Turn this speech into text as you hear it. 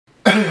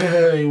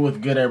Hey, what's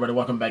good, everybody?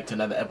 Welcome back to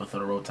another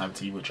episode of RollTime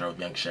TV with your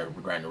young sheriff.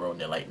 We're grinding the road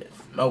and they're lighting it,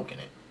 smoking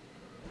it.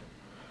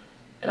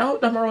 And I hope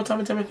that my RollTime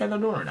and tell me what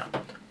I'm doing right now.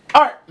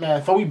 Alright,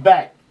 man, so we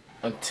back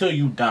until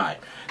you die.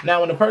 Now,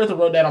 when the person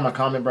wrote that on my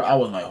comment, bro, I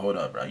was like, hold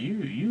up, bro. Are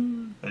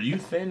you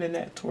sending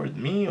that towards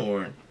me,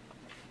 or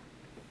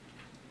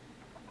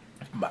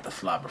I'm about to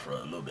slobber for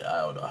a little bit.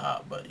 I don't know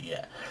how, but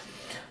yeah.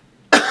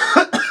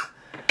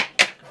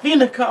 See in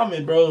the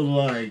comment, bro,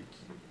 like,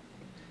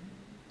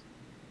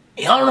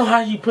 I don't know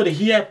how he put it.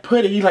 He had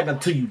put it, he's like,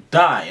 until you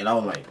die. And I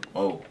was like,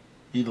 whoa.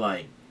 He's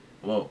like,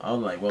 whoa. I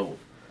was like, whoa.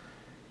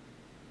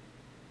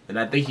 And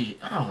I think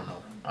I don't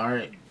know.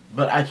 Alright.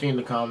 But I seen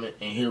the comment,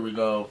 and here we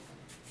go.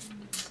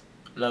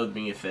 That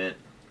being said,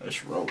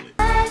 let's roll it.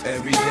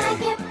 Every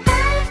day.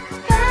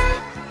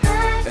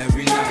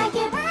 Every night.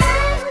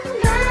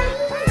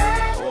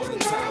 All the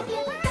time.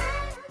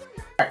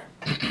 Alright.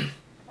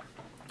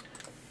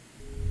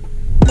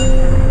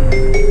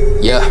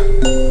 Yeah.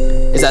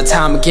 It's that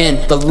time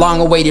again, the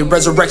long-awaited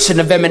resurrection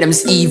of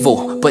Eminem's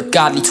evil but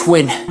godly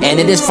twin. And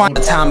it is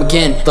finally time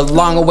again, the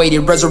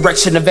long-awaited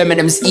resurrection of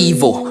Eminem's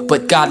evil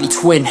but godly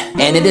twin.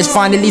 And it is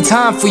finally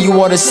time for you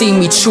all to see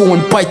me chew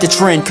and bite the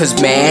trend. Cause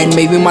man,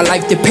 maybe my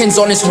life depends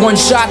on this one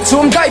shot.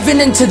 So I'm diving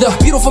into the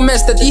beautiful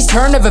mess that these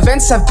turn of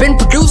events have been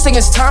producing.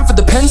 It's time for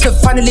the pens to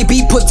finally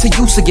be put to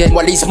use again,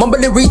 while these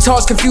mumbling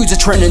retards confuse the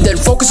trend, and then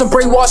focus on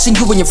brainwashing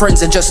you and your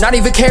friends, and just not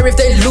even care if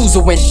they lose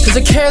or win. Cause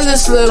the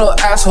careless little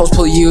assholes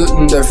pollute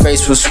in their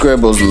face with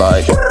scribbles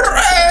like,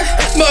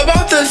 my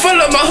mouth is full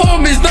of my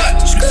homies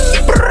nuts.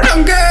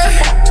 I'm good.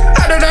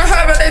 I don't know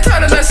how, but they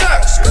tired of that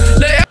sucks.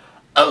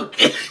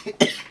 Okay.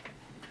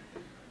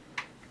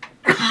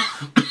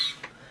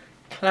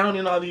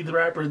 Clowning all these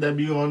rappers that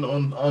be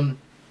on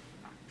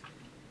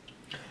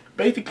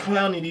basically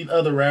clowning these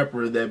other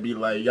rappers that be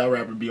like, y'all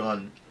rappers be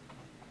on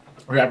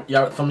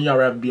some of y'all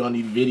rappers be on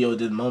these videos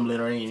just mumbling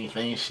or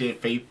anything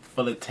shit, face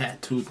full of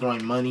tattoos,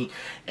 throwing money,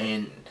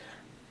 and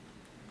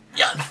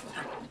yeah,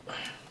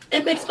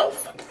 it makes no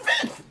fucking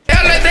sense.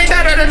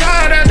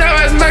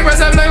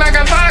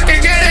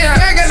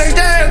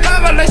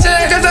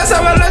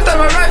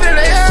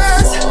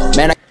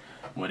 Man,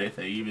 well, they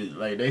say even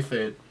like they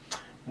said,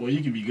 well,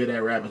 you can be good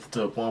at rapping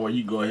to a point where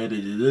you go ahead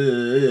and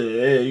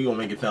just you gonna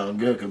make it sound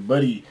good. Cause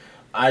Buddy,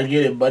 I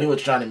get it. Buddy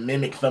was trying to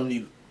mimic some of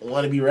these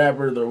wannabe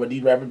rappers or what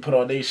these rappers put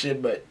on their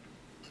shit, but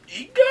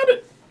he got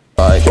it.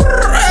 Like,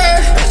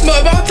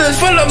 my mouth is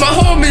full of my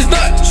homies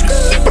nuts.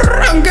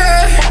 I'm good.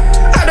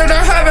 I don't know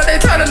how, but they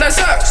tired of that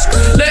sucks.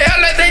 They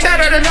all like they don't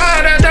know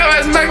how to do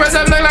it. Make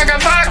myself look like a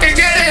fucking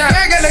idiot.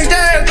 I ain't gonna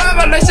dance, I'm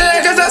on the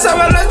shit, cause that's how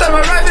I left on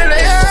my right in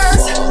the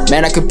ass.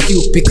 Man, I could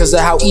puke because of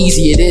how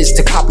easy it is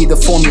to copy the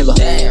formula.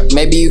 Damn.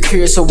 Maybe you're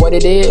curious of what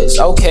it is.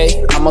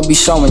 Okay, I'ma be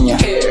showing you.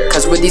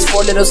 Cause with these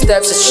 4 little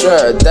steps, it's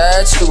sure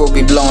that you will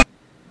be blowing.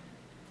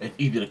 It's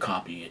easy to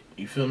copy it.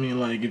 You feel me?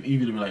 Like, it's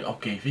easy to be like,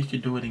 okay, if he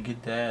could do it and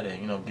get that,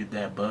 and, you know, get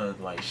that buzz,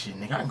 like, shit,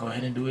 nigga, I can go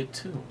ahead and do it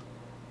too.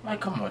 Like,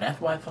 come on, that's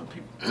why some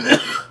people...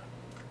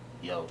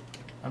 Yo,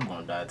 I'm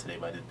gonna die today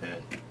by this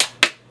pen.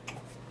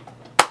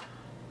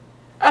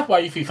 That's why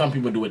you see some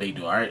people do what they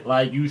do, alright?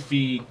 Like, you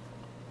see...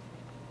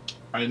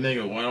 Alright,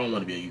 nigga, well, I don't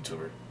want to be a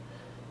YouTuber.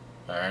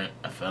 Alright?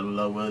 I fell in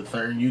love with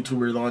certain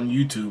YouTubers on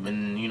YouTube,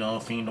 and, you know,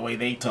 seeing the way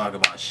they talk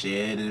about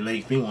shit, it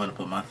makes me want to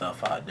put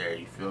myself out there,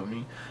 you feel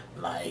me?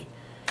 Like...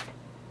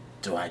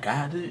 Do I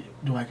got it?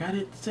 Do I got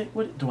it?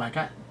 Do I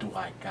got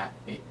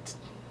it?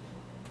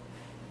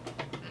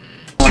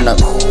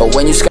 But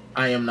when you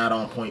I am not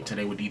on point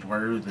today with these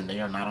words, and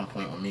they are not on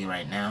point with me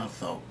right now,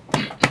 so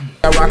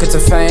I rocket to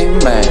fame,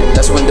 man.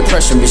 That's when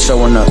depression be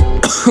showing up.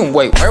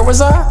 Wait, where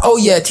was I? Oh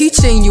yeah,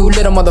 teaching you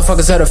little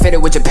motherfuckers how to fit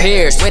it with your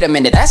peers. Wait a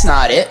minute, that's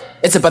not it.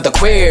 It's about the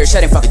queers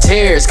shedding fucking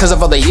tears cause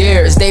of all the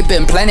years they've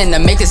been planning to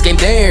make this game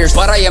theirs.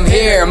 But I am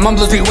here,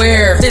 mumblers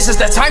beware. This is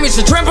the time you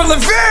should tremble in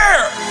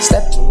fear.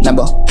 Step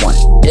number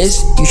 1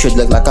 is you should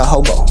look like a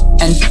hobo.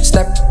 And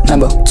step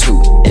number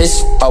 2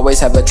 is always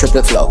have a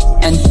triplet flow.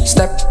 And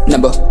step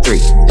number 3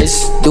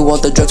 is do all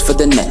the drugs for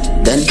the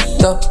net. Then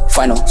the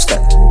final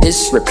step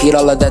is repeat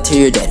all of that to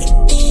your daddy.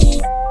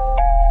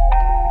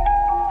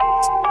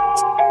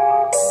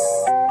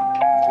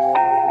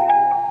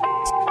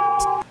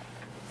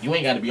 You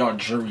ain't gotta be all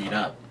juried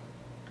up,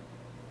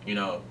 you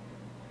know,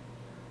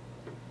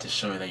 to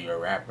show that you're a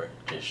rapper.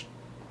 Just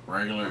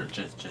regular,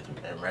 just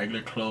in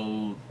regular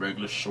clothes,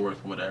 regular shorts,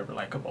 whatever.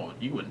 Like, come on,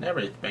 you would never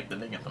expect a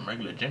nigga in some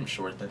regular gym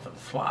shorts and some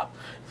slop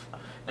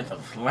and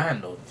some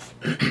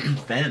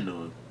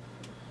sandals,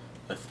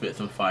 let's spit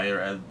some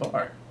fire as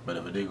bar. But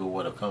if a nigga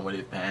would've come with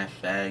his pants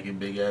sagging,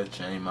 big ass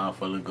chain, mouth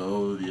full of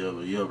gold,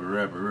 you have a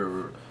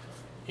rapper,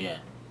 yeah,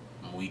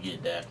 we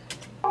get that.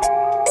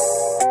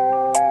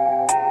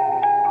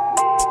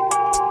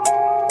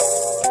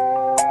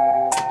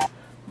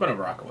 But I'm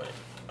rocking with it.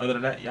 Other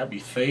than that, y'all be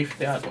safe,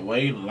 stay out the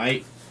way,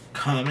 like,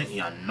 comment,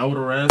 y'all know the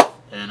rest,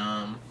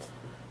 and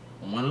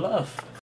one love.